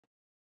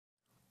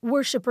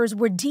Worshippers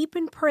were deep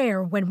in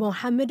prayer when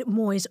Mohammed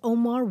Moise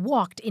Omar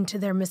walked into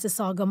their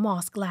Mississauga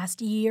mosque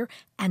last year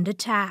and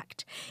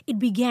attacked. It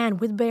began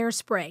with bear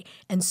spray,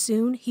 and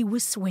soon he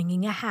was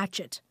swinging a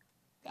hatchet.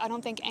 I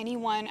don't think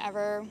anyone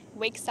ever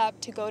wakes up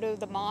to go to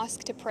the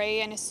mosque to pray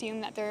and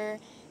assume that they're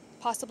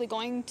possibly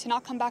going to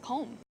not come back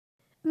home.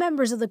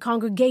 Members of the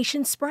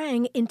congregation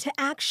sprang into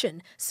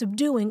action,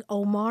 subduing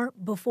Omar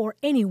before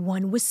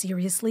anyone was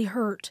seriously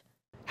hurt.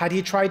 Had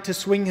he tried to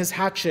swing his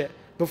hatchet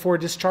before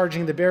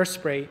discharging the bear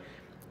spray,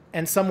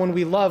 and someone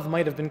we love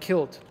might have been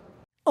killed.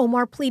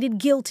 Omar pleaded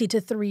guilty to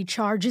 3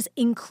 charges,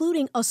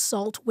 including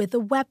assault with a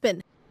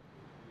weapon.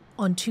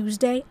 On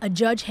Tuesday, a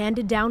judge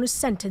handed down a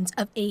sentence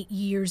of 8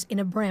 years in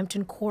a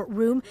Brampton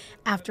courtroom.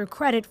 After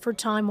credit for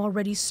time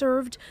already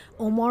served,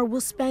 Omar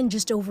will spend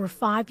just over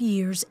 5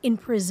 years in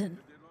prison.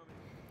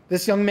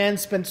 This young man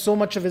spent so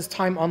much of his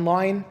time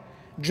online,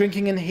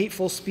 drinking in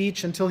hateful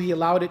speech until he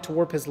allowed it to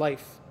warp his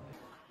life.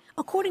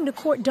 According to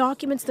court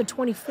documents, the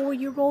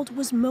 24-year-old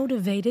was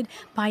motivated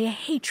by a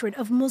hatred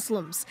of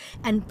Muslims,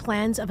 and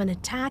plans of an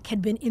attack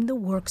had been in the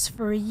works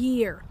for a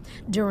year.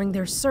 During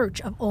their search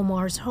of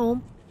Omar's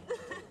home,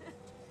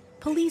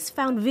 police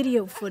found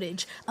video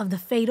footage of the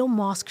fatal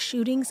mosque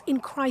shootings in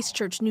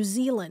Christchurch, New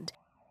Zealand.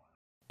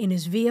 In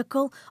his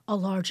vehicle, a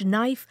large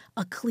knife,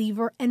 a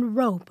cleaver, and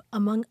rope,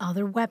 among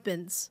other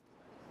weapons.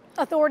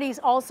 Authorities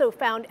also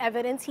found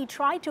evidence he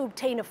tried to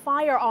obtain a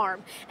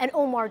firearm, and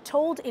Omar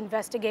told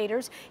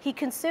investigators he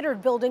considered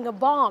building a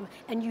bomb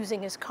and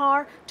using his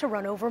car to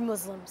run over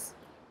Muslims.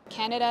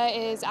 Canada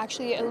is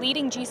actually a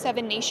leading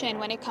G7 nation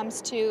when it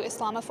comes to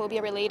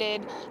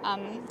Islamophobia-related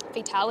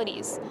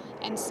fatalities.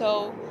 And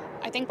so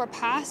I think we're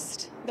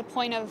past the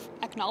point of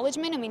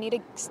acknowledgement and we need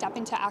to step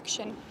into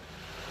action.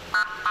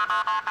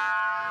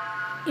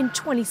 In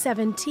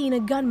 2017, a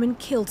gunman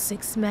killed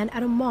 6 men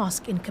at a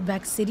mosque in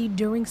Quebec City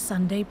during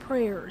Sunday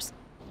prayers.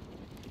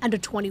 And a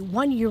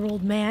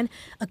 21-year-old man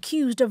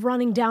accused of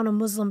running down a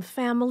Muslim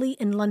family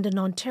in London,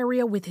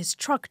 Ontario with his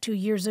truck 2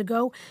 years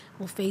ago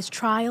will face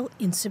trial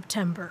in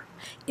September.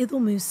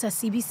 Idil Musa,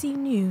 CBC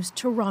News,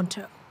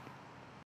 Toronto.